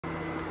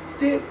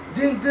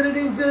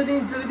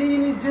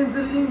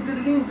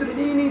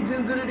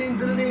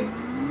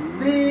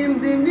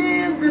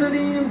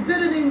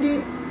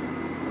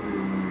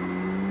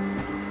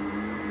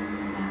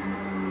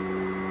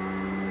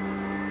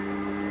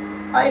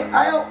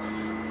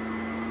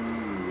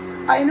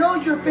I know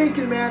what you're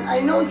thinking, man.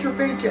 I know what you're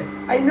thinking.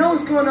 I know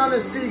what's going on in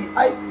the city.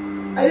 I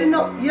didn't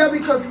know. Yeah,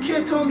 because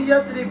Kid told me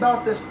yesterday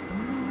about this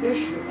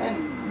issue,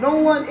 and no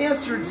one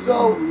answered,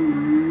 so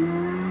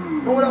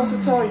no one else to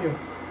tell you.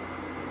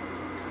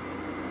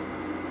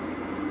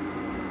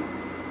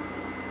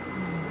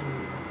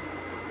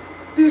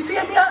 Do you see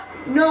him yet?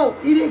 No,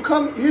 he didn't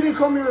come. He didn't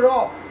come here at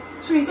all.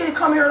 So he didn't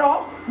come here at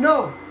all?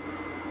 No.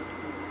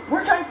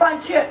 Where can I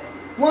find Kid?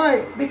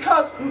 Why?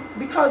 Because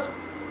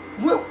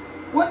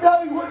what the hell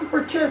are you looking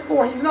for Kid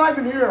for? He's not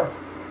even here.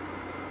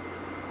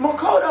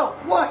 Makoto,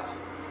 what?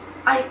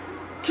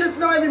 Kid's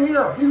not even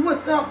here. He's with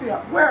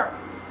Sanabia. Where?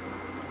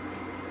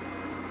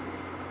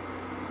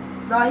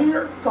 Not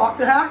here. Talk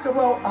to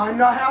Hakubo. I'm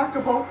not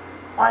Hakubo.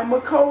 I'm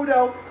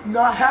Makoto,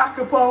 not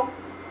Hakubo.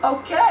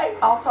 Okay,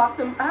 I'll talk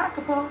to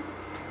Hakubo.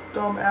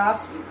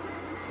 Dumbass.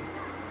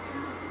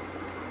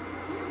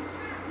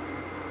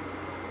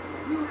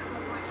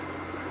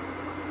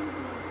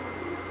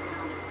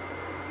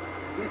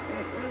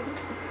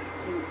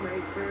 It's my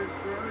first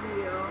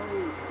rodeo.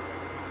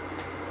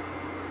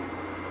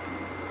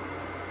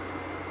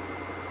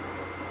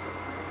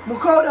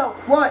 Makoto,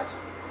 what?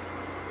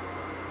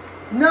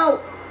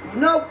 No,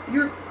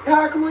 you're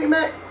Hakubo. You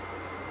meant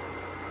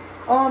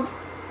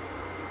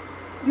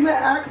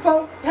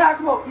Hakubo?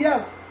 Hakubo,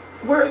 yes.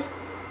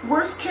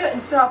 Where's Kid in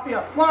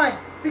Sanabia? Why?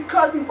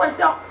 Because he went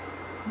down.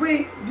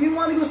 Wait, do you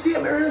want to go see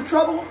him? Are you in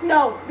trouble?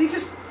 No,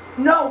 because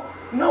no,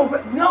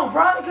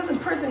 Veronica's in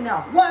prison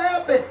now. What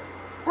happened?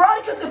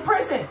 Veronica's in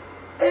prison.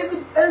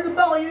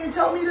 Isabella, you didn't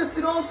tell me this,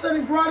 and all of a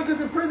sudden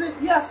Veronica's in prison?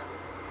 Yes.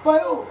 By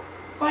who?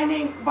 By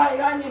a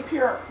guy named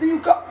Pierre. Then you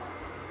go.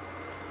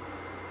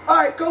 All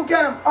right, go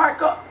get him. All right,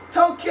 go.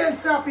 Tell Kid in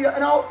Sanabia,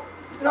 and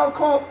I'll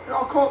call the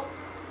code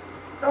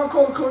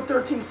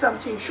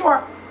 1317.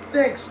 Sure.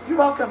 Thanks. You're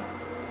welcome.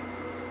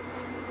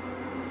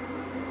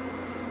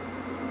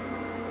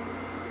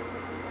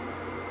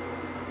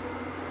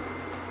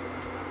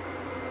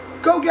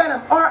 Go get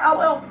him. All right, I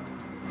will.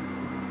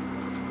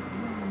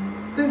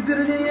 Din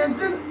din din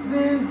din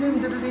din din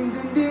din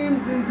din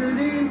din din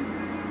din.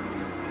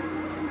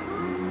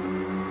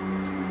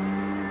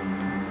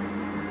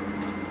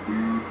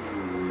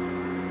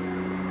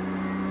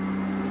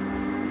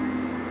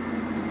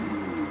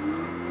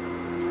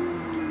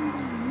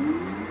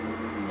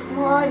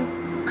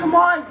 Come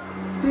on.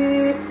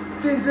 Din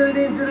din din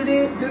din din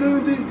din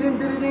din din din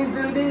din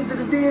din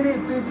din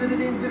din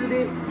din din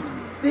din.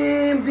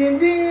 Dim dim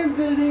dim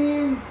dim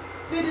dim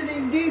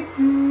dim dim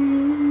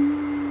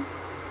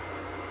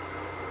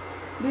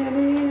dim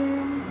dim.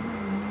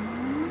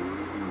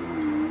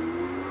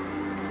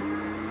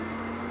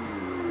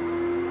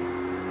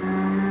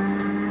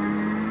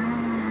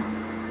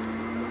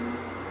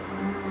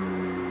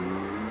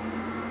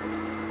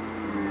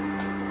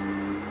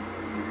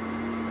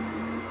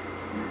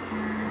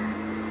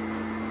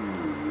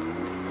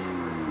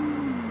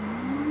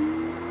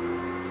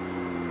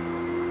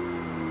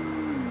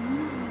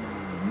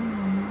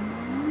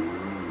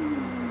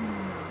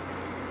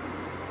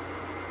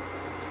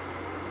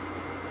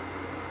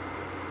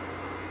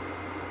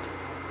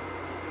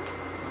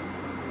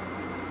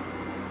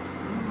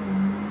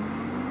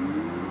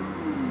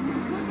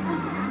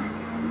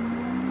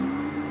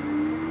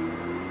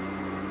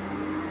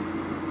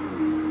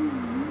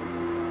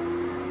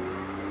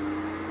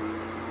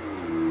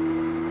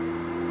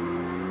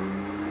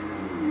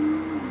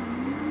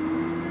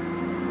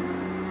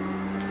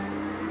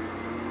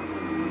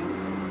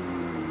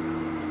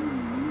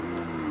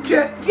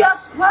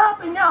 Yes, what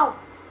happened now?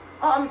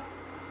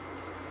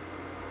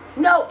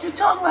 No, just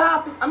tell me what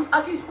happened.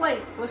 I can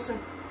explain. Listen.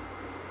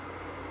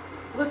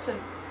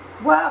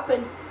 What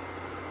happened?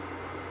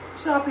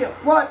 Sanabia,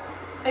 what?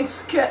 Hey,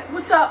 Kid,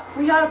 what's up?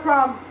 We had a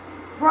problem.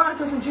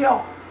 Veronica's in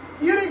jail.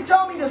 You didn't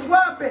tell me this.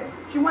 What happened?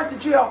 She went to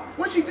jail.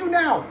 What'd she do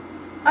now?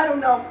 I don't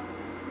know.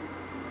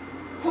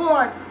 Hold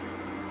on.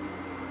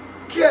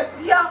 Kid,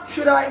 Yeah.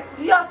 should I?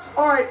 Yes.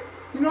 All right.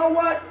 You know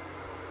what?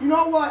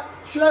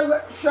 Should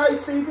I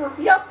save her?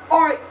 Yep.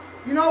 All right.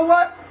 You know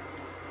what?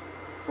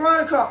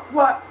 Veronica.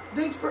 What?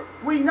 Thanks for.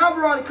 Wait, not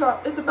Veronica.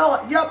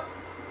 Isabella. Yep.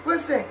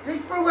 Listen.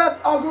 Thanks for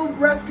left. I'll go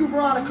rescue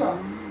Veronica.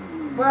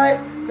 But I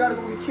gotta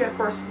go get Kid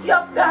first.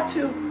 Yep, that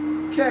too.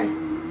 Okay.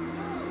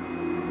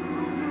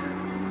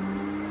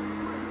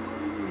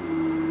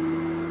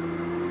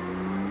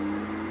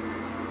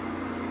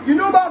 You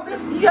know about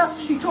this?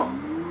 Yes, she told.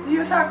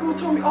 Yes, Hakubo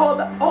told me all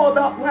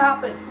about what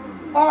happened.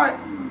 All right.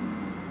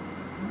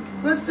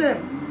 Listen,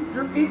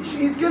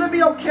 she's gonna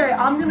be okay.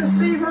 I'm gonna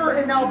save her,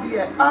 and that'll be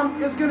it.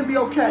 It's gonna be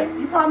okay.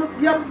 You promise?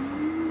 Yep.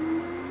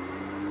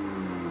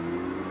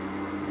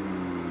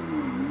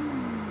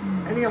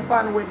 I need to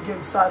find a way to get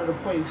inside of the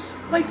place.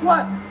 Like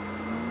what?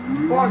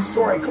 Long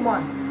story. Come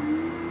on.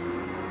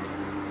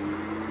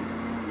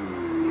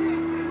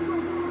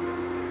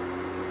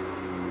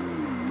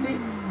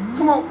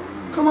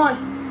 Come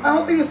on. I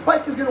don't think this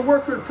bike is gonna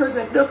work for the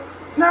prison. Look,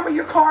 remember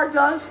your car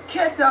does?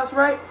 Kit does,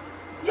 right?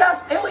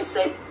 Yes, I only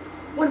save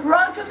when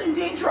Veronica's in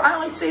danger. I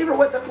only save her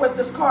with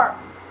this car.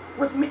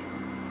 With me,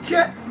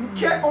 Kit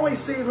only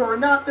saves her,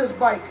 not this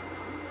bike.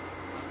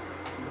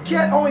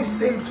 Kit only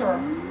saves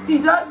her. he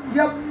does.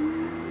 Yep.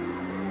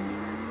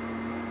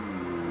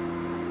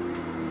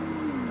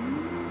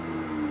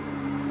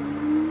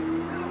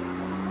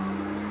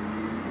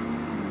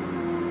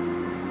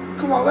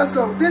 Come on, let's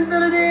go. Din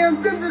din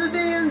din din din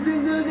din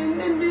din din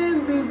din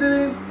din din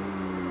din.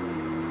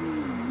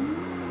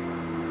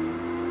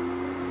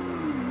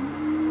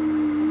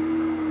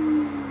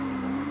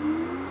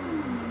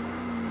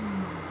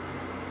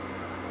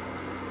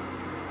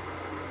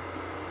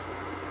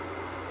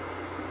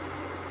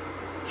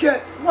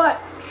 Kit, What?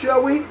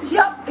 shall we?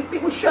 Yep, I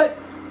think we should.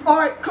 All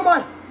right, come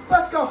on,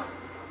 let's go.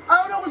 I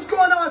don't know what's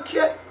going on,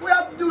 Kit. We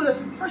have to do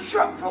this. For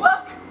sure, for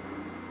luck.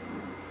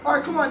 All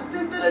right, come on.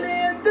 Din din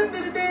din din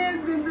din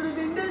din din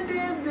din din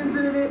din din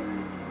din din.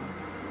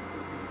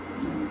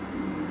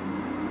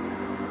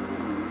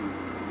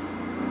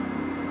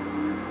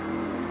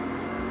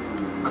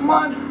 Come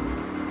on.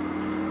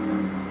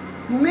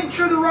 Make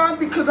sure to run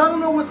because I don't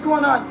know what's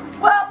going on.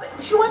 What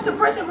happened? She went to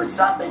prison for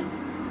something.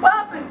 What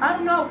happened? I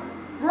don't know.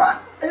 Run,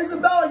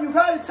 Isabella. You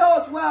gotta tell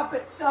us what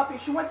happened. Sanabia,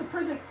 she went to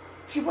prison.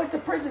 She went to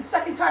prison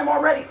second time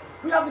already.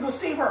 We have to go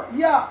save her.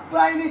 Yeah, but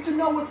I need to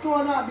know what's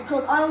going on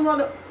because I don't want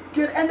to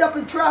end up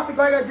in traffic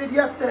like I did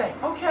yesterday.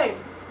 Okay.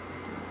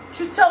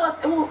 Just tell us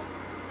and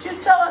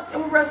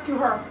we'll rescue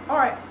her. All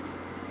right.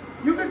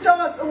 You can tell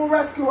us and we'll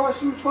rescue her as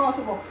soon as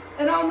possible.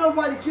 And I don't know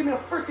why they give me a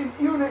freaking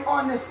unit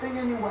on this thing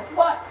anyway.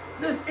 What?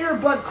 This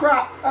earbud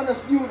crap on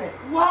this unit.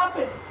 What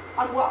happened?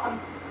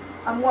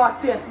 I'm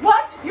locked in.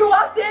 What? You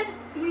locked in?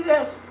 He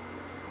is.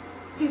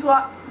 He's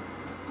locked.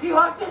 He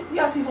locked in?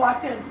 Yes, he's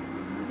locked in.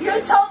 You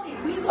didn't tell me.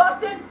 He's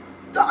locked in?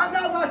 No, I'm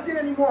not locked in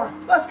anymore.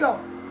 Let's go.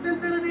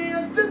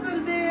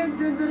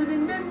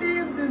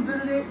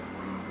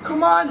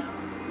 Come on.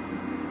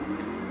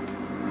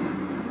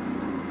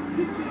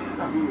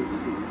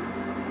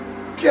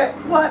 Kit,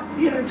 What?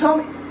 you didn't tell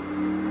me.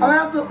 I'm gonna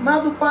have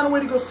to find a way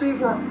to go save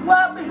her. What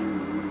happened?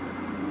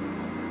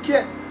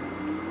 Kit,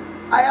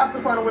 I have to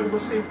find a way to go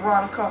save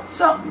Veronica.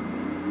 So,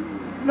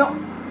 No,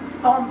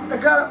 I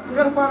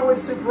gotta find a way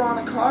to save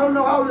Veronica. I don't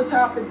know how this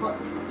happened, but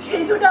she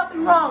didn't do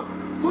nothing wrong.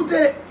 who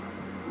did it?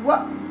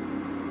 What?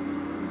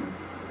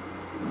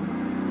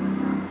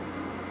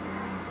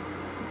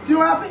 Do you know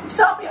what happened?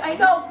 Sanabia, I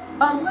know.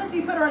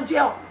 Lindsay put her in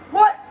jail.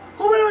 What?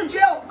 Who put her in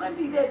jail?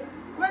 Lindsay did.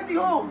 Lindsay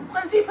who?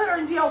 Lindsay put her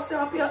in jail,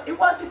 Sanabia. It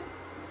wasn't.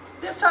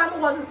 This time it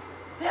wasn't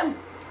him.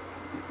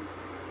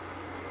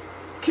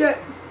 Kit,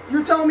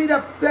 you're telling me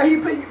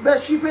that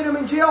she put him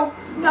in jail?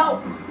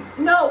 No,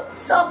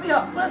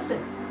 Sanabia,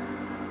 listen.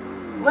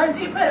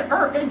 Lindsay put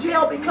her in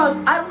jail because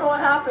I don't know what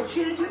happened.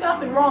 She didn't do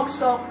nothing wrong,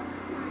 so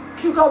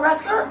can you go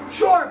rescue her?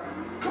 Sure.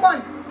 Come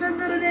on. Din,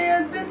 din, din,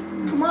 din,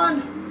 din. Come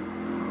on.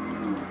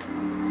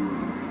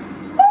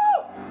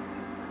 Woo!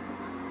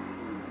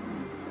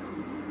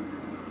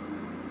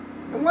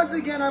 And once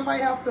again, I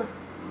might have to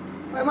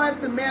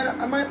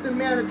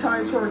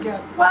manitize her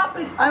again. What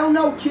happened? I don't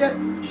know, Kit.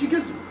 She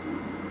gets.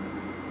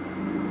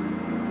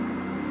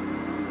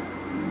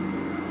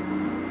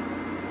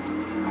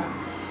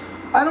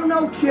 I don't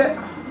know, Kit.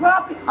 What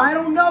happened? I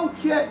don't know,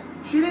 Kit.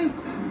 She didn't.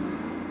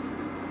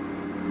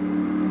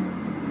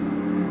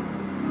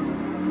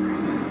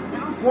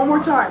 One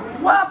more time.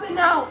 What happened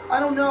now? I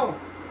don't know.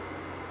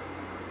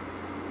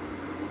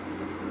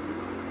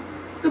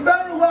 The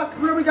better luck,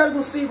 we gotta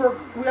go save her.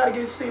 We gotta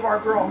go save our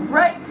girl,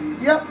 right?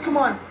 Yep. Come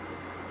on.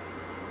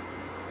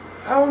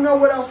 I don't know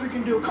what else we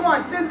can do. Come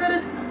on.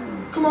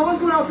 Come on. Let's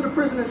go down to the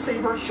prison and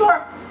save her.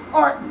 Sure.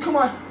 All right. Come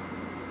on.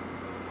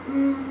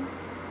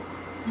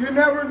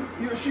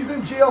 She's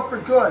in jail for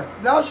good.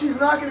 Now she's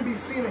not going to be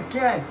seen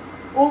again.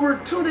 Over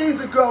 2 days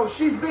ago,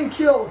 she's been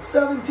killed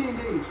 17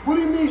 days. What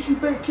do you mean she's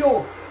been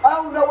killed? I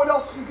don't know what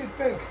else you can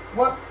think.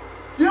 What?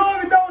 You don't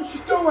even know what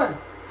she's doing.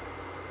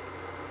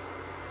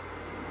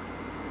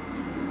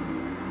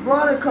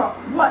 Veronica,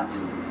 What?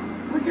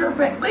 Look at her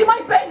bang. Leave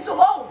my bangs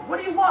alone. What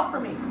do you want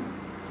from me?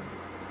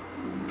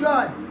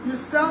 God, you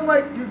sound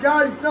like your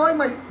God. You sound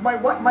like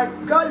my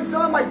God. You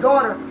sound like my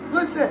daughter.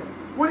 Listen,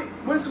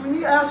 listen. We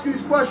need to ask you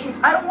these questions.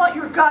 I don't want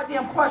your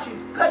goddamn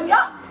questions. Let me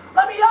out.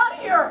 Let me out of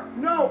here.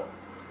 No.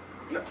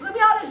 Let me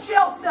out of this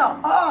jail cell.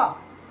 Ah.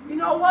 You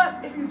know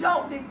what? If you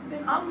don't,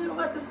 then I'm gonna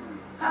let this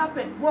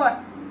happen.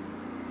 What?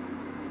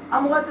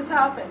 I'm gonna let this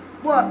happen.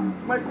 What?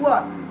 Like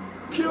what?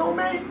 Kill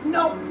me?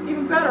 No,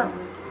 even better.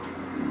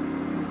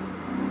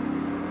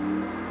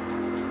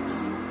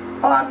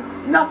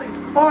 Nothing.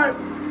 All right.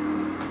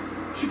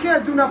 She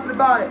can't do nothing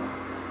about it.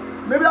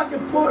 Maybe I can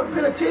put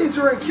a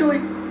taser and kill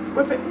you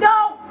with it.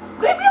 No!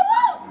 Leave me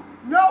alone!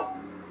 No.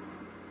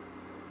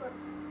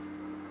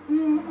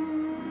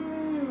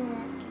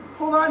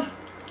 Hold on.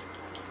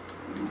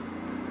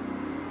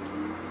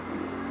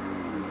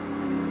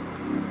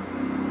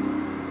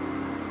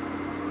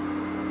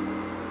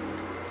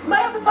 Might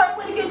have to find a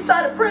way to get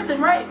inside of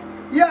prison, right?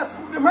 Yes,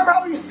 remember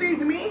how you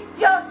saved me?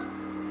 Yes.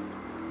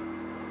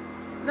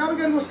 Now we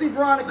gotta go see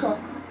Veronica.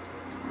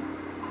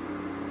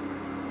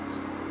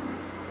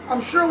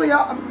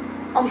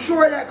 I'm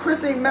sure that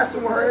Chris ain't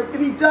messing with her. If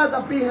he does,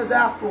 I'll beat his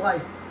ass for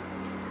life.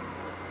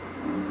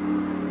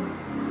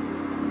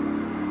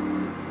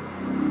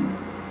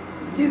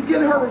 He's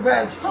giving her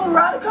revenge. Oh,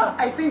 Veronica?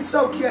 I think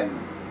so, kid.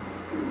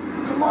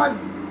 Come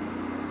on.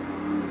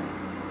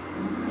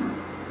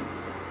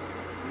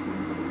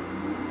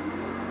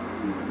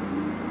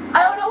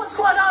 I don't know what's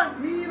going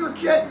on. Me neither,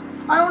 kid.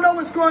 I don't know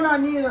what's going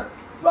on neither.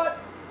 But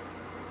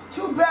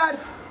too bad.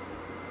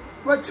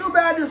 But too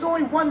bad there's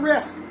only one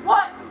risk.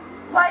 What?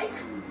 Like?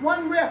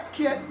 One risk,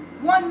 kid.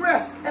 One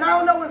risk. And I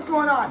don't know what's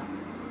going on.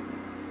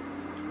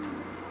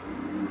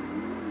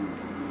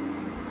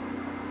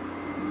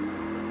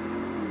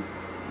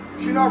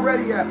 She's not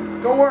ready yet.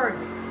 Don't worry.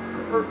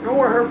 Don't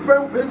worry.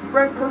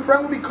 Her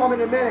friend will be coming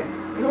in a minute.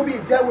 And he'll be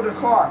dead with her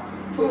car.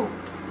 Who?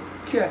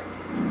 Kid.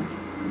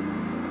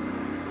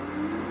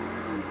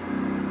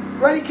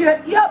 Ready,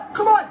 kid? Yep.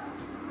 Come on.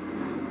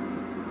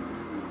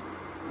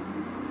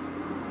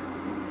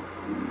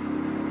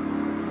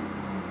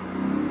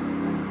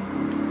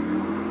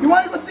 You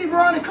want to go see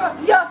Veronica?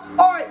 Yes.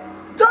 All right.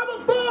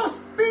 Turbo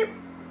boost. Beep.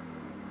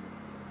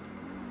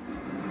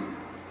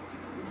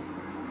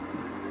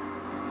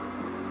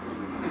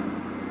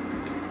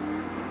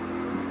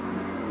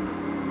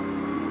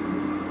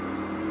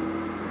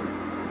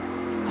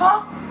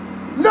 Huh?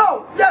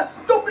 No.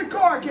 Yes. Stupid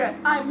car again.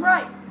 I'm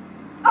right.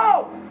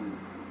 Oh.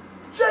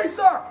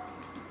 Chaser.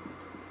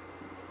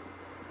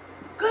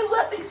 Good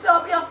lifting,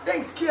 Sanabia.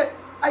 Thanks, kid.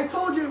 I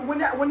told you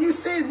when you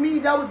saved me,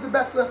 that was the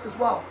best lift as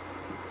well.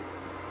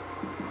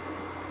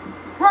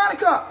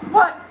 Veronica,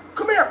 What?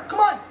 come here, come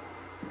on.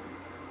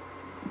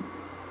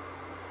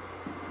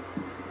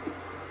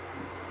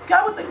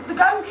 The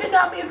guy who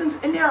kidnapped me is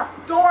in there.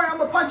 Don't worry, I'm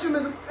gonna punch him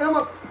I'm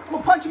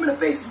gonna punch him in the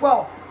face as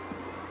well.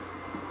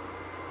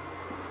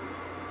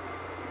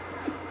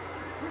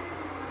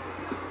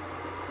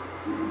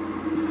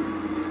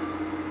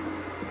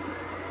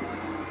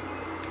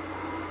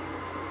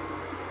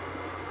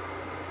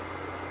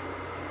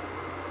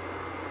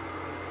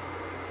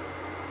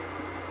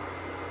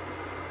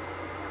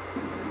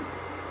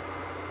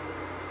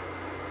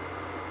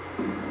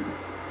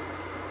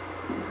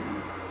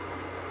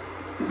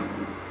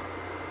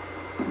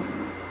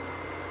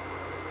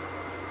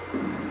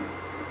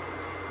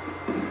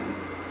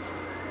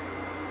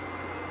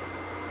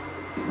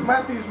 I might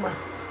have to use my...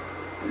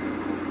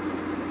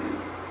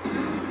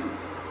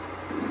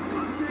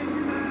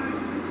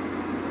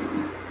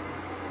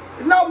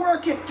 It's not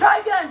working. Try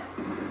again.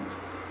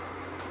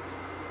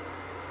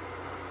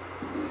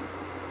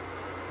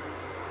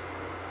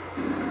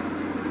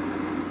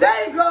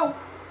 There you go.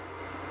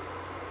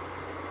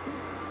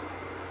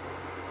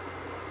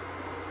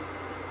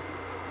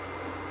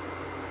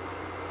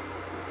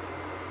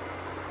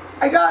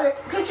 I got it.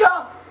 Good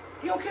job.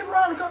 You okay,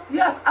 Veronica?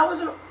 Yes, I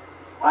was in a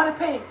lot of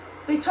pain.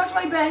 They touched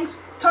my bangs,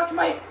 touched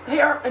my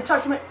hair,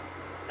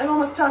 and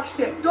almost touched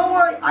it. Don't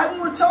worry, I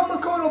will tell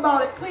Makoto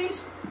about it,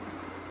 please.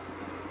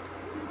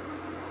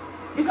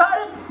 You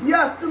got him?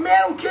 Yes, the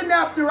man who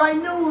kidnapped her, I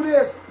knew who it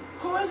is.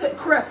 Who is it?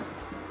 Chris.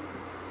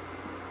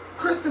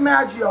 Chris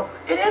DiMaggio.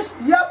 It is?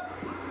 Yep,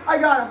 I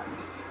got him.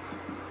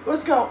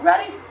 Let's go.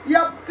 Ready?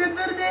 Yep. Din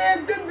din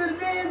din din din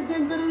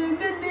din din din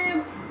din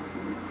din.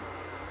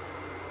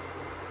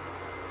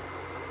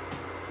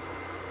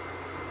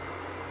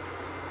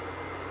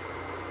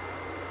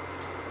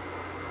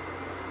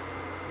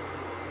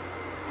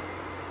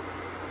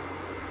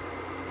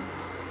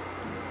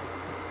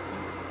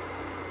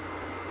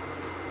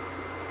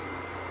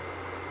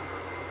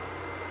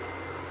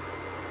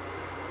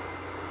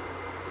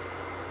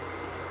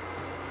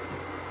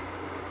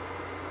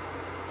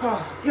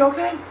 You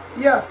okay?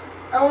 Yes,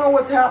 I don't know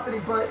what's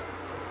happening, but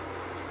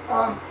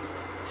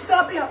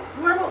Sanabia,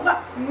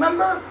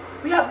 remember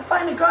we have to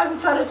find the guy who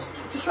tried to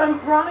destroy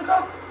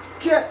Veronica?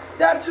 kid,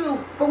 that too.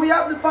 But we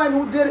have to find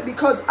who did it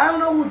because I don't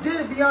know who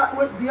did it. Be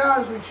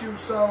honest with you,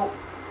 so.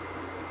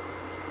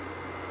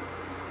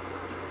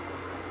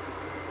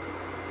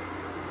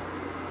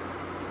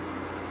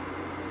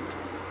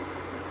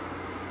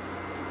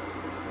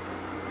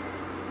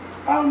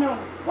 I don't know.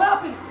 What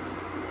happened?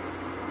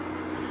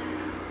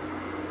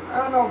 I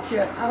don't know,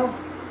 kid. I don't.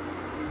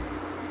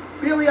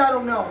 Billy, I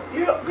don't know.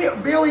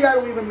 Billy, I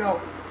don't even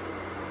know.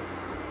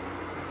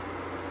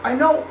 I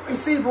know I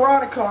see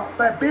Veronica,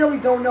 but I barely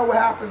don't know what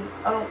happened.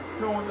 I don't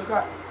know what they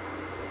got.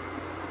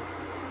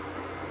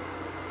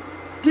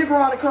 Get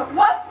Veronica.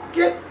 What?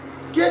 Get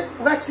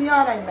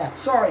Lexiana, I meant.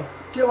 Sorry.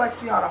 Get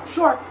Lexiana.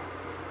 Sure.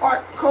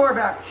 Alright, call her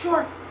back.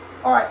 Sure.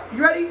 Alright,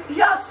 you ready?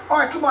 Yes.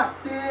 Alright, come on.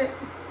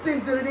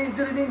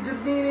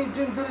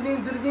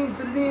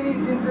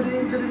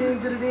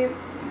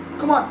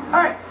 Come on.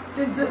 Alright.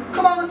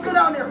 Come on, let's go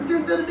down there.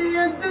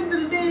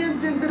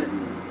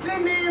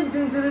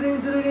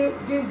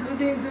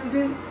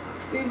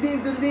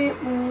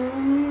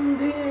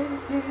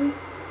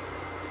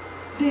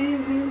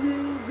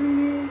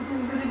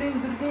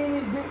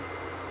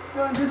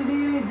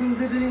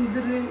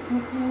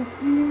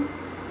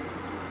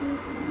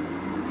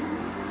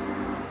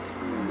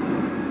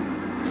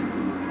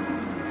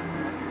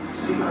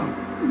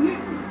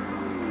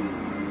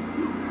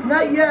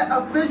 Not yet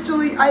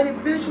officially. I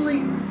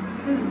officially.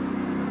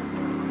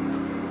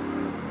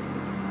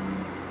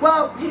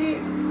 Well, he.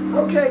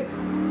 Okay.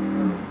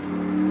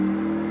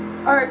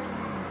 All right.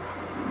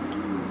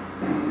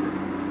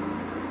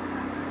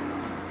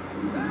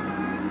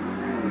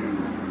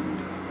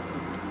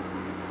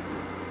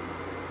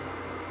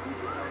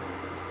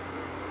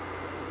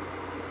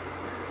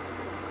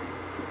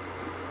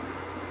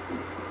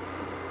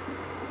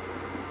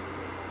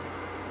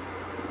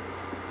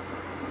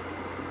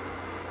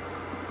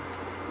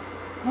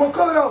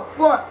 Makoto,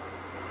 what?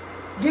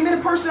 Give me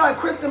the person like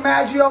Chris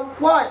DiMaggio.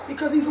 Why?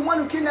 Because he's the one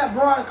who kidnapped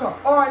Veronica.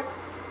 Alright.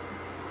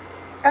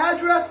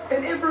 Address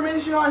and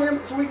information on him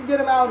so we can get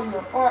him out of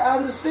here. Alright,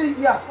 out of the city?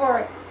 Yes,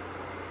 alright.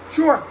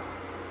 Sure.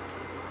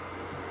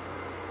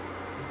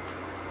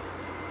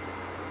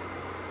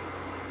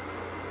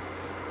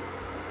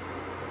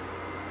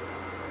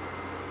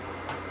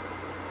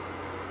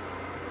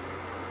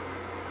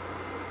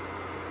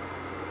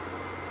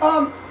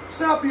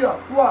 Sanabia,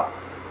 what?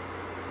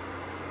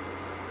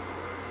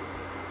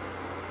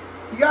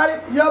 You got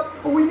it? Yep.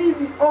 But we need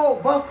the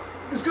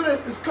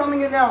it's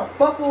coming in now.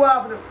 Buffalo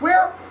Avenue.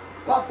 Where?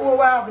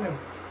 Buffalo Avenue.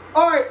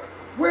 Alright.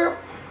 Where?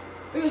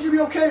 Things should be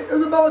okay.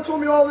 Isabella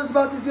told me all this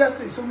about this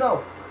yesterday, so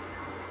no.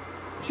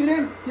 She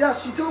didn't?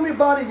 Yes, she told me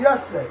about it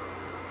yesterday.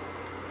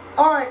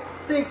 Alright.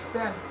 Thanks,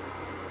 man.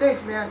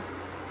 Thanks, man.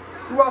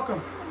 You're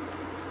welcome.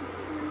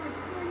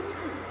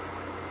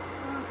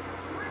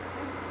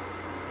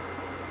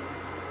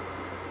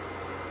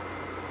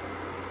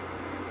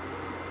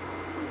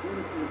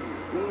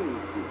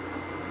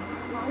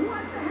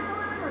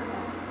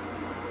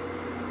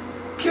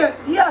 Kid,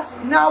 yes,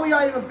 now we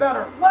are even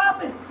better. What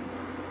happened?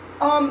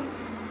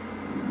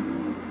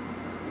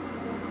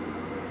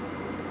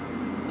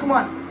 Come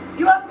on.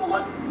 You have to go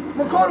look.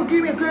 Makoto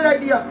gave me a great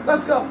idea.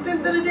 Let's go.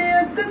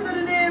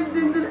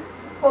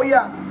 Oh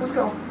yeah, let's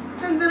go.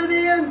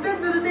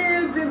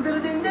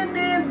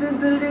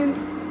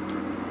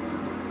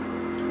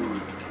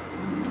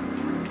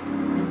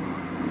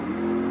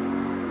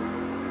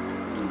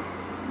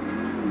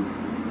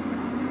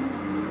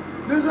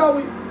 This is how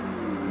we,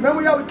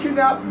 remember how we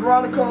kidnapped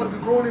Veronica, the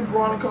girl named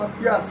Veronica?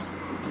 Yes.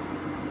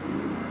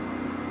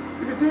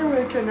 We continue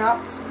to kidnap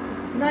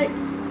night.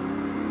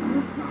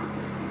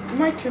 We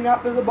might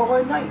kidnap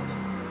Isabella at night.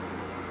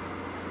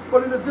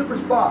 But in a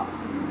different spot.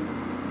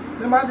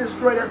 They might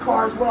destroy their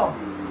car as well.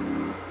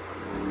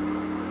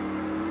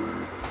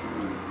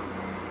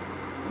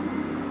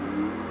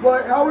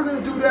 But how are we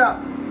going to do that?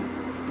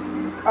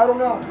 I don't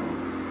know.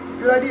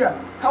 Good idea.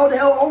 How the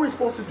hell are we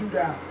supposed to do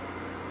that?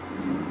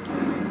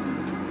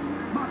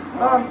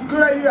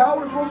 Good idea. How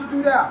are we supposed to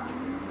do that?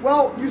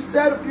 Well, you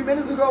said a few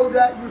minutes ago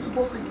that you were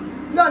supposed to...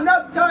 No,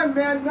 not the time,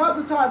 man. Not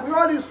the time. We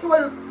already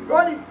destroyed it. We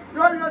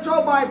already got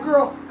trouble by a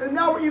girl. And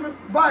now we're even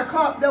by a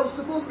cop that was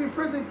supposed to be in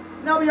prison.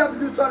 Now we have to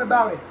do something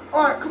about it.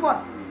 Alright, come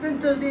on.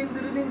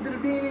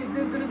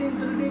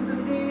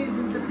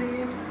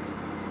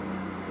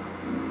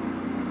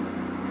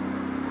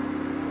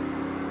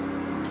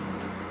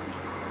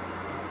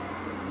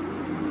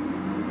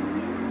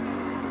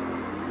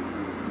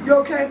 You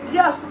okay?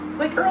 Yes.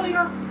 Like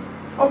earlier?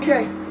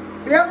 Okay.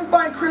 We have to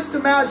find Chris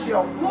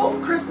DiMaggio.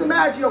 Who? Chris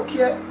DiMaggio,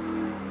 kid.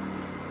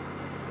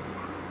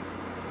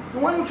 The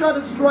one who tried to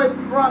destroy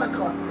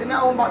Veronica. And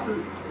now I'm about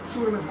to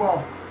sue him as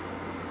well.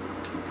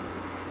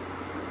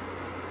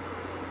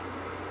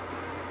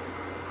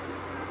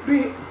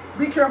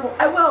 Be careful.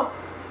 I will.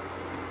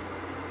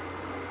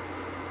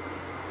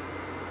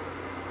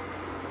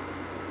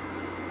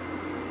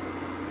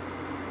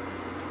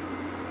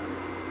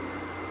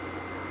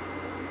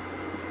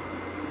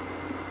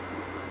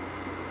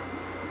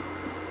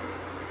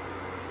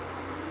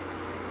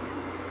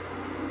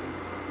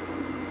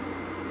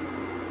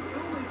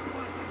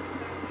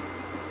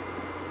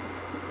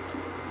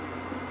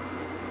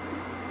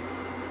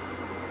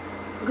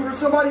 Looking for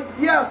somebody?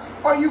 Yes.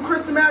 Are you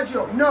Chris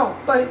DiMaggio? No.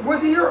 But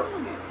was he here?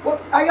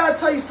 Well, I gotta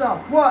tell you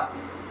something. What?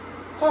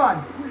 Hold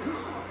on.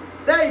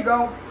 There you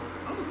go.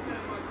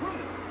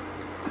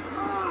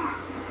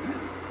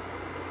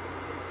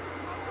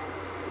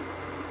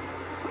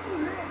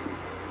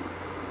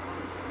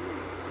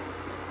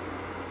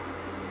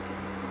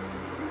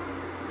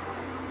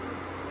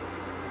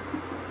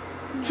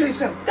 Chase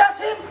him. That's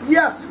him?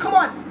 Yes. Come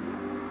on.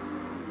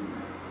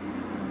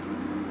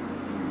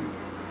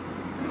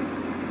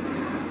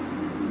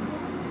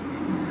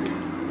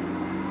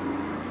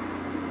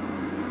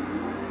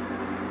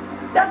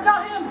 That's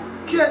not him!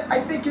 Kid, I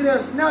think it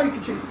is. Now you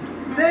can chase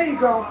him. There you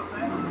go.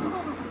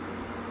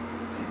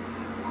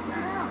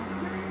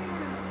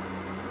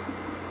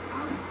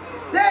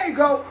 There you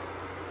go.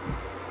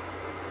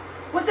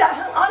 Was that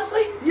him,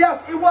 honestly?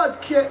 Yes, it was,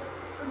 kid.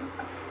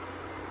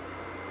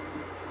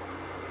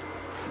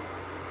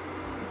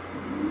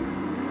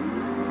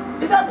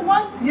 Is that the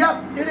one?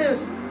 Yep, it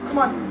is. Come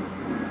on.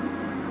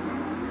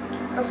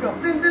 Let's go.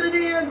 Din din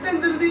din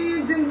din din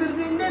din din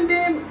din din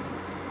din.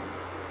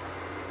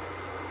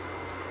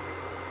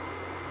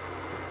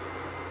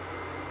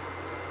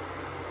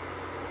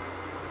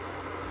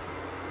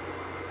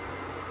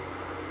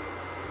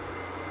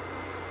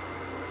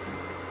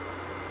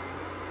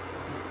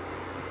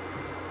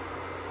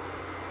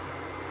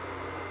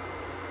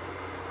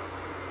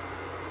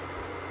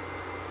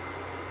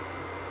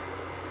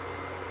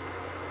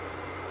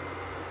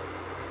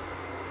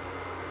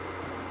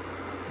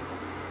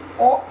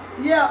 Oh,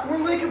 yeah, we're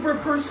looking for a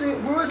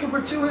person. We're looking for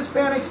 2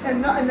 Hispanics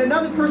and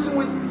another person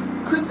with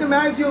Kristen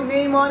Maggio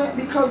name on it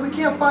because we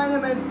can't find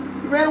him. And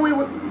he ran away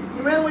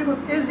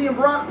with Izzy and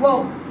Veronica.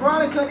 Well,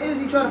 Veronica and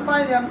Izzy tried to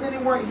find them, and they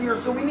weren't here.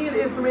 So we need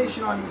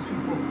information on these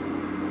people.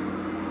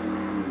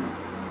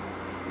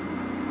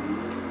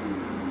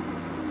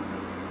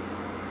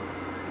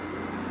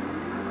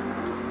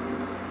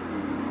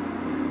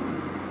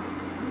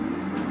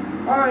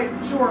 All right,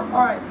 sure.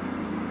 All right.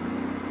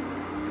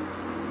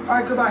 All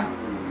right, goodbye.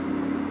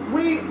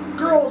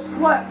 Girls,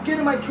 what? Get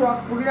in my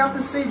truck. We're gonna have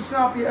to save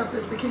Sanabia if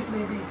this the case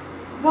may be.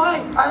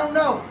 Why? I don't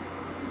know.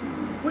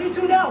 What do you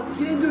do now?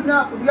 He didn't do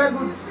nothing. We gotta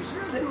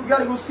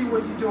go see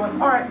what he's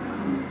doing. All right,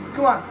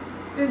 come on.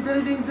 Din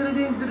din din din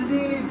din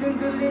din din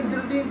din din din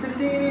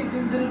din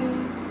din din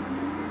din.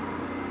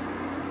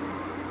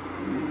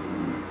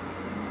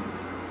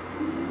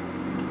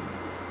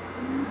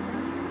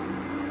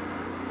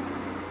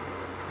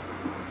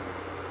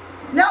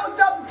 Now is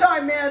not the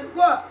time, man.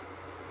 What?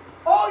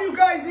 All you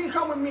guys need to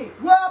come with me.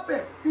 What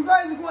happened? You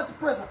guys are going to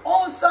prison.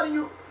 All of a sudden,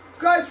 you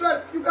guys try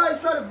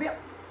to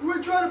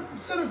we're trying to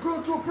send a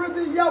girl to a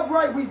prison. Yeah,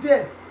 right, we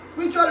did.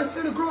 We tried to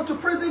send a girl to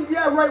prison.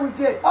 Yeah, right, we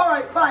did. All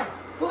right, fine.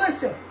 But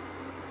listen,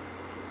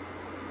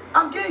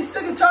 I'm getting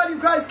sick and tired of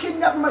you guys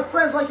kidnapping my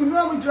friends like you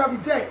normally do every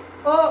day.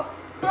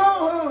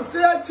 Boo-hoo, say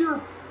that to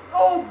your,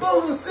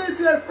 boo-hoo, say it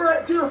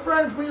to your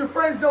friends when your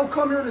friends don't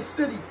come here in the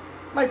city.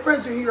 My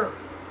friends are here.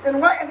 And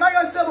like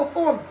I said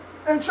before,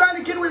 and trying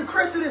to get away with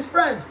Chris and his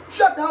friends.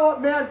 Shut the hell up,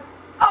 man.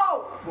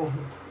 Oh!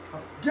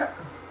 Get.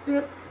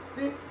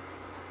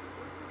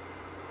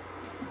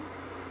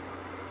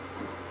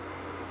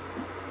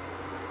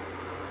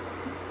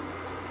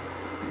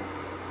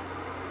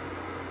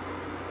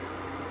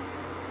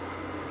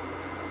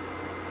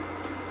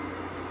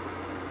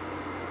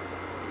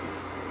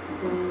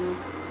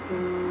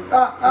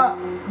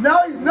 Now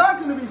he's not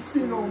going to be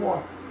seen no more.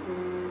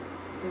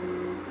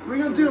 What are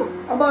you going to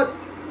do? I'm about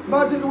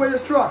to take away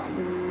his truck.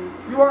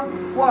 You are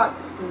what?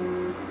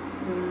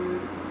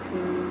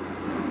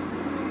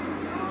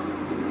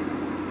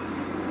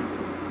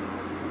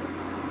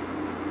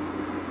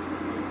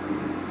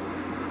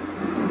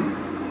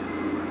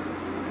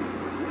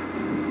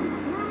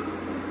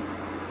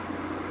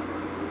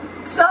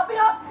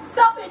 Sanabia,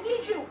 I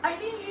need you. I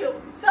need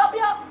you.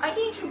 Sanabia, I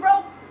need you,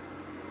 bro.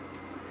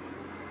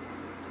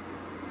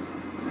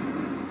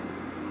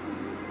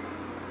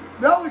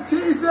 That would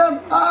tease him.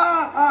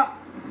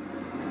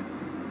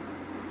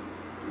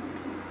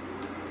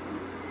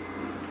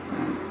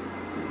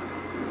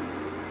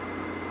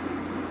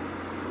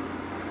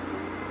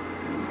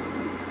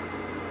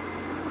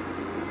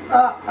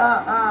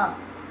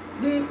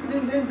 Ding,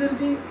 ding, ding, ding,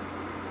 ding.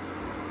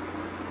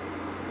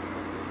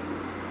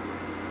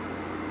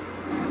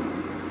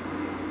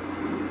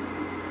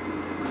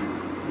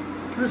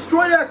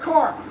 Destroy that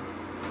car.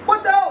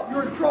 What the hell?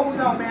 You're in trouble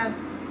now, man.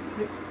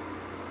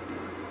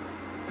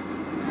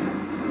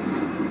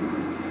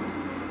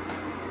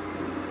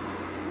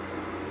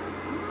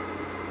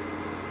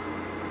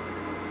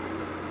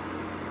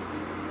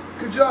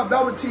 Good job.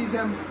 That would tease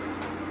him.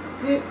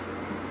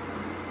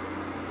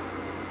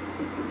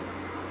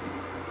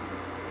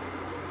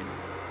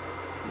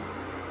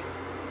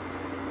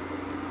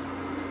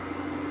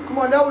 Come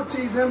on, that would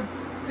tease him.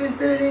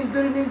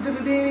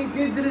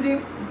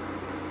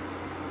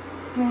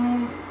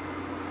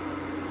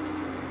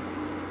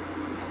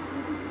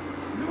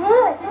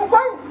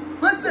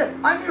 Listen,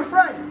 I'm your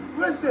friend.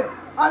 Listen,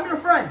 I'm your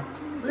friend.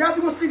 We have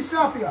to go see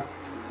Sanabia.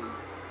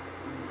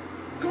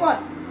 Come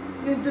on.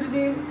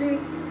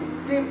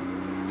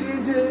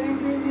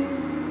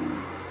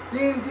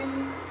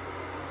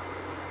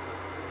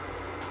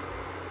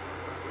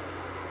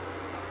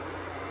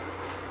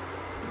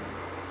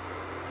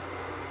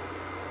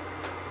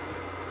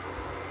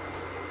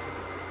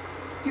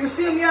 Do you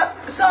see him yet?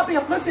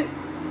 Sanabia, listen.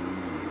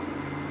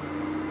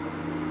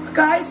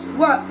 Guys,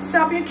 what?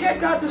 Sanabia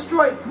kid got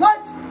destroyed.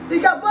 What? He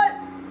got what?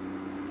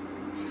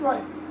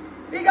 Destroyed.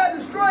 He got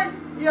destroyed?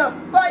 Yes.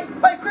 By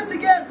Chris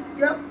again.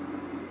 Yep.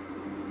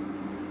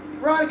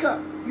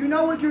 Veronica, you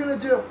know what you're gonna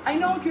do. I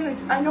know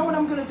what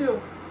I'm gonna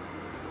do.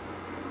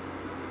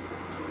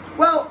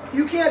 Well,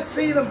 you can't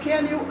save him,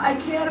 can you? I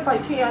can if I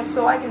can,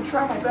 so I can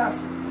try my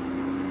best.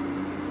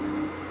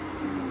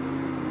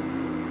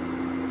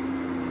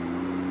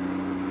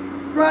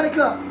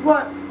 Veronica,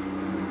 what?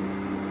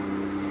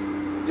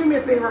 Do me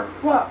a favor.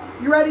 What?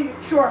 You ready?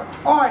 Sure.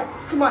 Alright,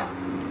 come on.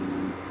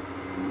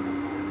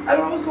 I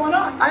don't know what's going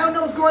on. I don't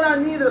know what's going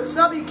on neither.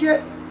 Sanabia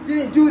kid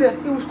didn't do this.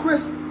 It was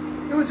Chris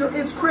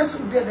It's Chris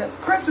who did this.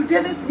 Chris who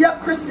did this?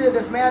 Yep, Chris did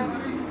this, man.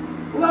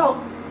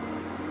 Well,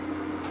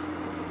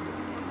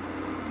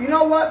 you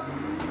know what?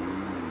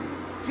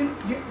 Do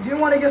you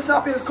want to get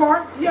stuff in his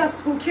car? Yes.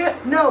 Who, Kit?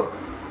 No.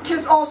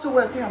 Kit's also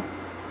with him.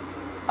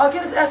 I'll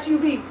get his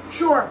SUV.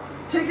 Sure.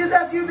 Take his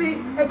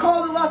SUV and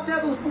call the Los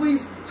Santos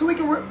police so we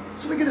can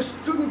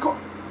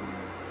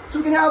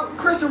have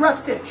Chris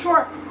arrested.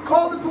 Sure.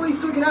 Call the police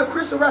so we can have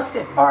Chris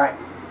arrested. All right.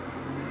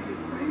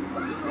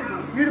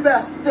 You're the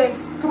best.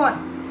 Thanks. Come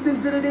on.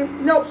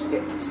 No,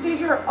 stay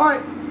here. All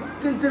right.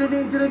 Then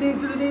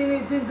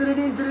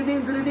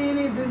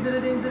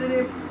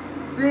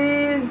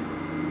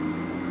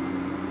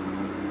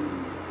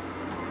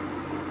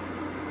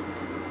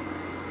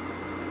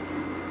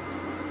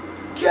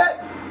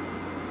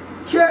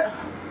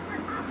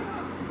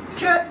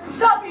Kit,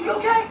 stop! Are you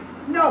okay?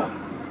 No,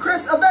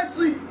 Chris.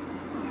 Eventually,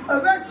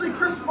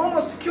 Chris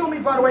almost killed me.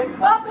 By the way,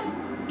 what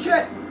happened?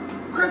 Kit,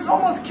 Chris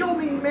almost killed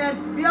me,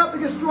 man. We have to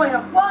destroy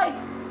him. Why?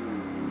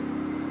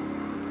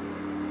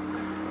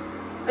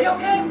 Are you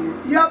okay?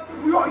 Yep.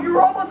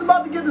 You're almost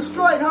about to get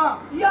destroyed, huh?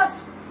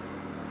 Yes.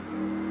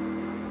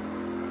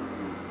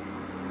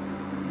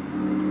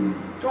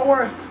 Don't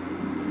worry.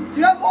 Do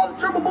you have all the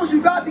turbo boosts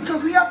you got?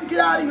 Because we have to get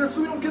out of here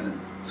so we don't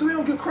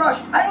get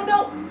crushed. I don't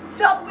know.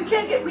 Stop. We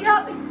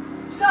have to.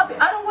 Stop it.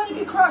 I don't want to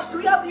get crushed, so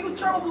we have to use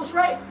turbo boost,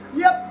 right?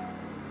 Yep.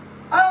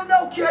 I don't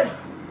know, kid.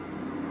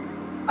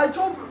 I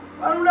don't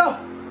know.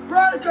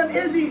 Veronica and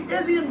Izzy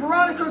and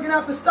Veronica are going to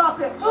have to stop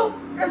it. Who?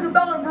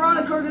 Isabella and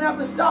Veronica are going to have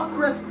to stop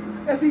Chris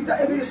if he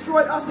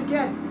destroyed us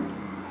again.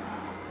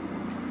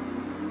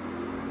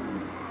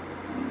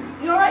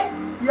 You alright?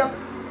 Yep.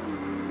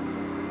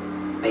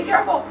 Be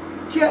careful.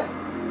 Kid.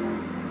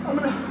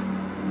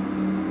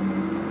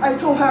 I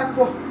told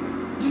Hackable.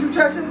 Did you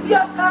text him?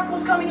 Yes,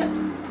 Hackable's coming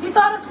in. He's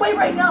on his way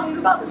right now. He's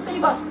about to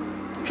save us.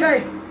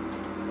 Okay.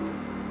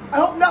 I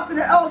hope nothing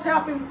else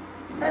happens.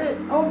 I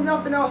hope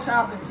nothing else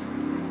happens.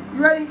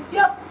 You ready?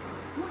 Yep.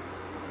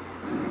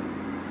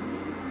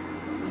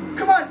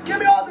 Come on, give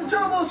me all the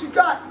turbos you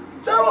got.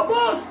 Turbo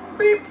boost!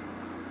 Beep!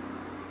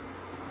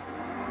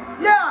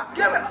 Yeah,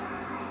 give me...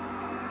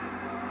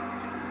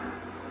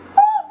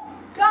 Woo!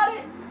 Got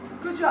it!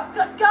 Good job.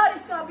 Got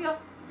it, Sanabia.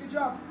 Good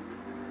job.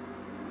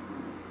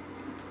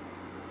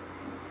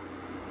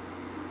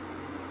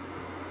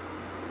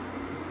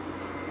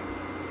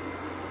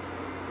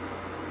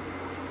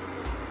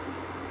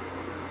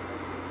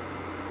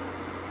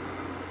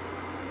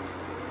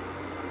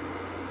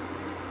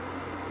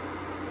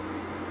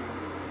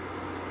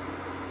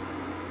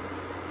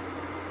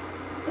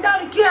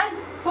 Not again!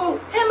 Who?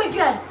 Him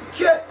again!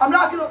 Kid, I'm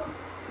not gonna...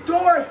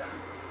 Don't worry.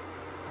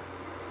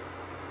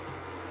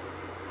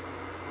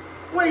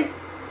 Wait,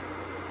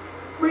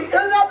 isn't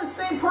that the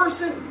same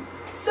person?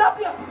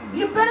 Sanabia,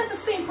 you bet it's the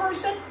same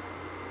person.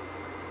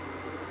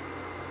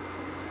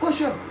 Push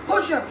him,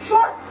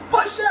 sure,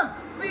 push him.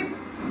 Beep.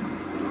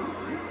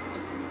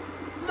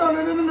 No.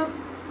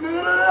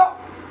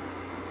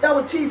 That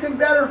would tease him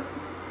better.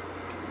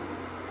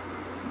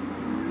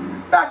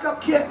 Back up,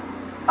 kid.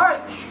 All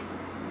right, shh.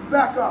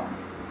 Back up.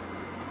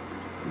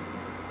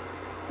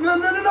 No,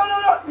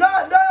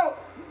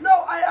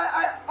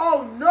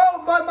 oh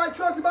no, but my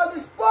truck's about to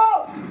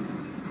explode.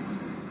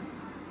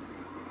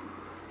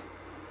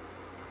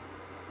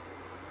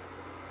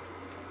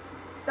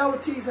 That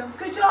would tease him.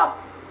 Good job.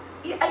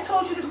 I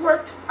told you this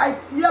worked.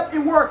 Yep, it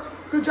worked.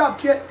 Good job,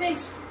 kid.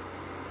 Thanks.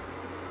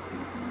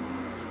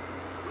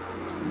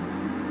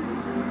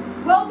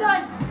 Well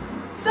done.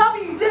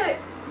 Sanabia, you did it.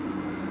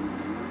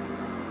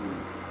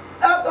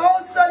 After all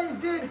of a sudden you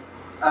did,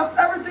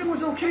 everything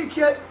was okay,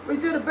 kid. We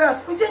did the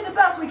best. We did the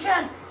best we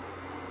can.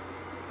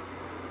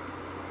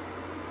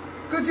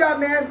 Good job,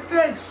 man.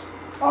 Thanks.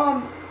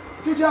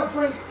 Good job,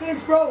 Frank.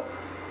 Thanks, bro.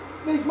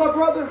 Thanks, my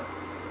brother.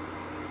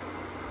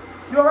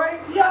 You alright?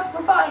 Yes,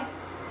 we're fine.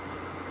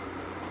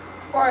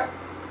 Alright.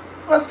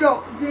 Let's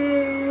go.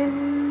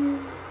 Then,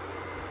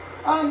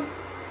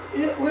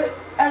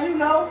 as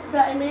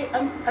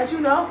you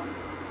know,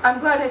 I'm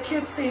glad that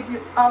kid saved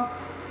you.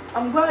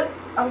 I'm glad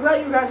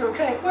you guys are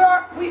okay.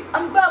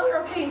 I'm glad we're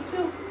okay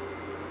too.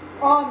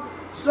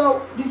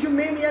 So did you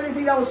make me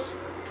anything that was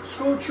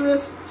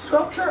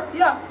sculpture?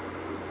 Yeah.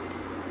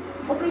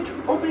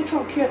 Open your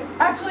trunk, kid.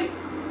 Actually,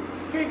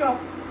 here you go.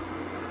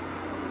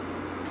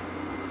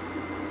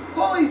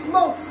 Holy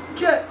smokes,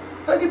 kid!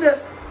 Look at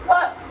this.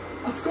 What?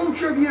 A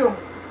sculpture of you.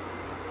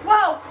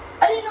 Wow!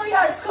 I didn't know you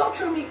had a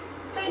sculpture of me.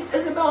 Thanks,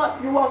 Isabella.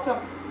 You're welcome.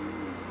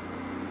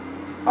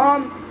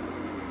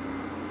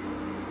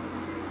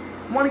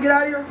 Want to get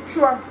out of here?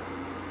 Sure.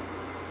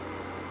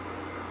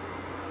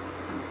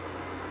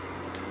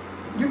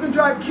 You can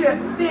drive, kid.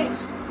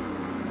 Thanks.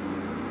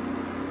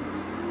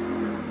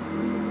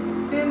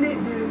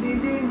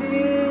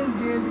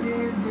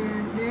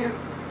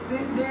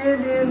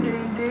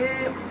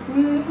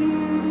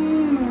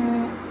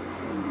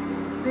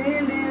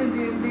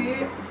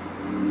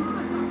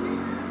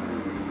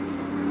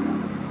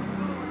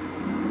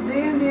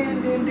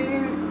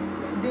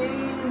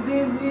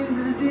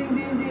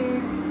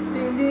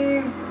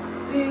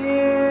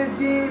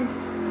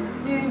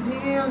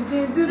 Ding,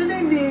 ding, ding,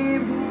 ding,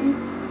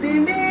 ding,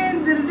 ding,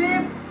 ding, ding,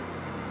 ding.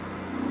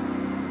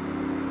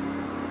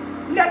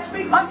 Next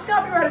week on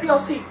Sanabia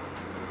DLC.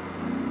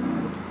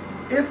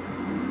 If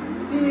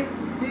the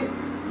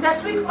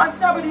Next week on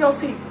Sanabia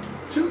DLC.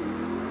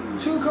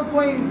 two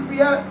complaints. We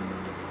have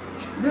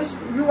this.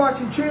 You're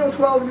watching Channel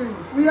 12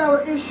 News. We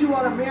have an issue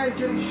on a man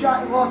getting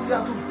shot in Los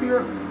Santos Pier,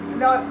 and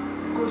now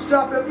go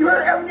stop him. You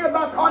heard everything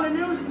about on the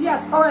news?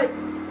 Yes. All right.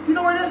 You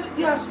know where it is?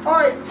 Yes. All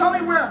right. Tell me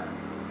where.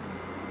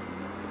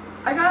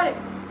 I got it.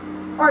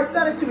 All right.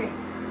 Send it to me.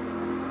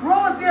 We're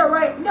almost there,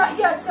 right? Not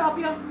yet,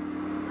 Sanabia.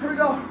 Here we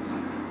go.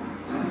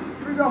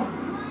 Here we go.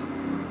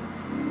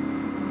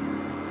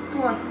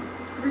 Come on.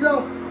 Here we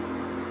go.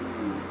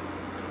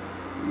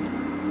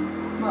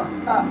 Come on.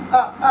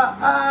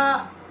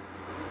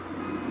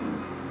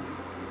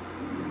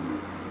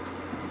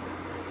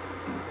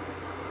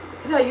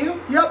 Is that you?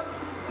 Yep.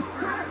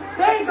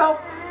 There you go.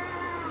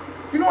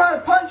 You know how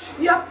to punch?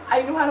 Yep,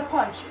 I know how to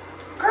punch.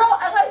 Girl,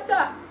 I like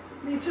that.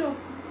 Me too.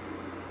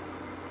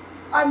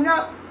 I'm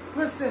not.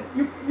 Listen,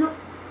 you.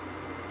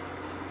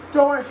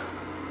 Don't worry.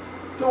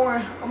 Don't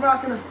worry. I'm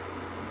not gonna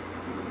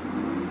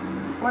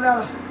run out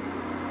of.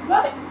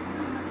 What?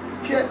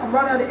 Kid, I'm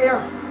running out of air.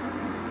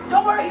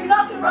 Don't worry, you're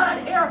not gonna run out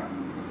of air.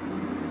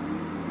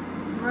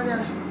 I'm running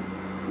out of.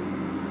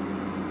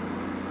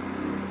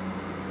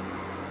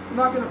 I'm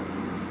not gonna.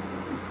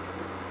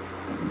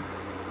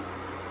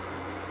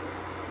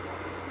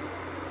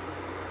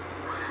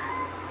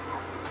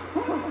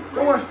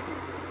 Don't worry.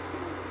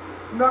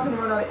 I'm not gonna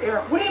run out of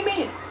air. What do you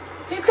mean?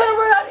 He's gonna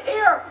run out of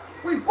air.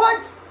 Wait,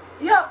 what?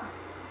 Yep.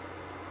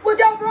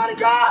 Look out,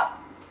 Veronica!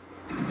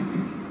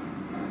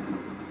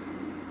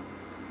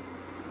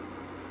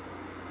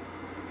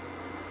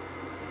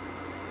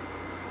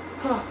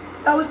 Huh,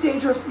 that was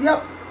dangerous.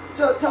 Yep.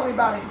 Tell me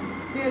about it.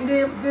 Din,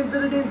 din, din,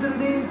 din, din, din,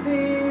 din,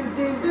 din,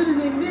 din, din,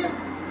 din, din.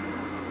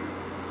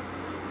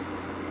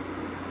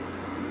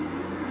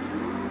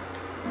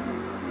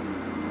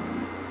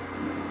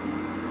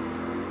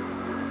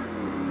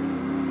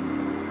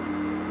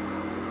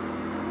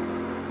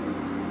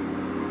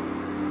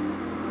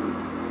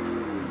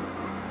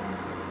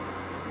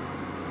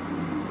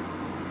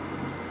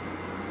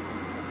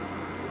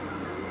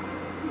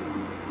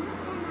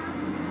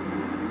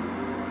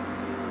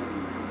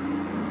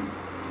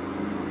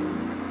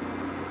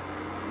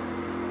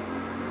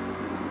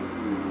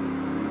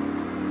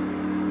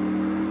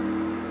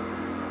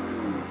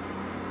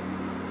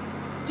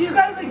 Do you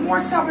guys like more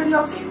Sanabia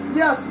DLC?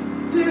 Yes.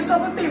 Do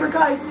yourself a favor,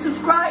 guys.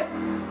 Subscribe.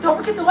 Don't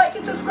forget to like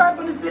and subscribe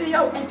on this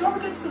video, and don't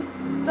forget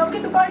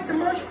to buy some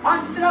merch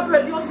on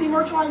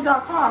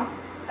SanabiaDLCmerchline.com,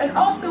 and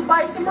also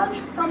buy some merch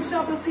from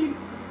Sanabia DLC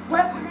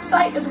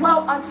website as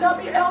well on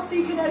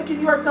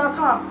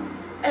SanabiaLCConnecticutNewYork.com.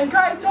 And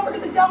guys, don't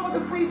forget to download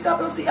the free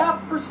Sanabia DLC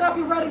app for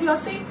Sanabia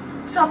DLC,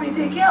 Sanabia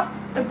Day Camp,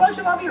 and a bunch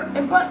of other your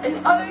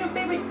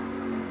favorite.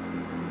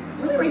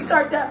 Let me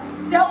restart that.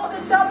 Download the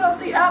Sanabia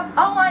DLC app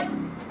online.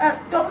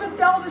 Don't forget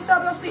to download the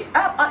Sanabia DLC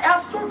app on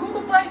App Store,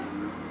 Google Play,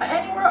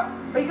 anywhere.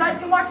 You guys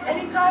can watch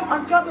anytime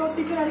on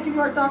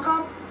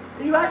SanabiaDLCConnecticutNewYork.com.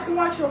 And you guys can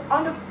watch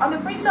on the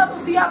free Sanabia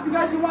DLC app. You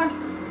guys can watch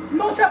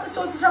most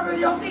episodes of Sanabia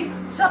DLC,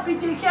 Sanabia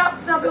Day Camp,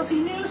 Sanabia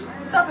DLC News,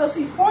 Sanabia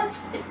DLC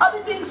Sports, and other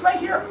things right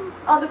here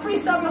on the free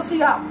Sanabia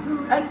DLC app,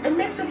 and a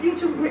mix of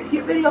YouTube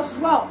videos as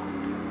well.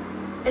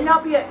 And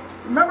that'll be it.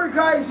 Remember,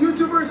 guys,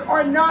 YouTubers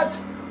are not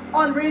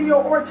on radio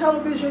or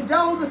television.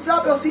 Download the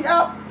Sanabia DLC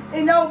app.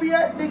 And that'll be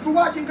it. Thanks for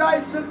watching,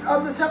 guys,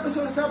 of this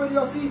episode of Sanabia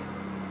DLC.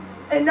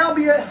 And that'll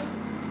be it.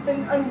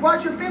 And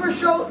watch your favorite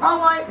shows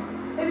online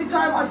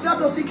anytime on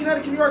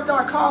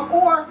SanabiaDLCConnecticutNewYork.com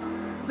or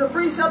the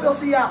free Sanabia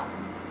DLC app.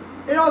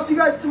 And I'll see you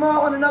guys tomorrow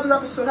on another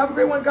episode. Have a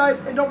great one, guys.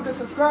 And don't forget to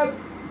subscribe.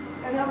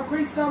 And have a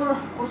great summer.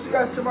 We'll see you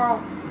guys tomorrow.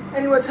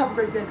 Anyways, have a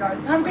great day, guys.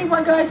 Have a great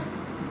one, guys.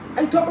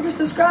 And don't forget to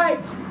subscribe.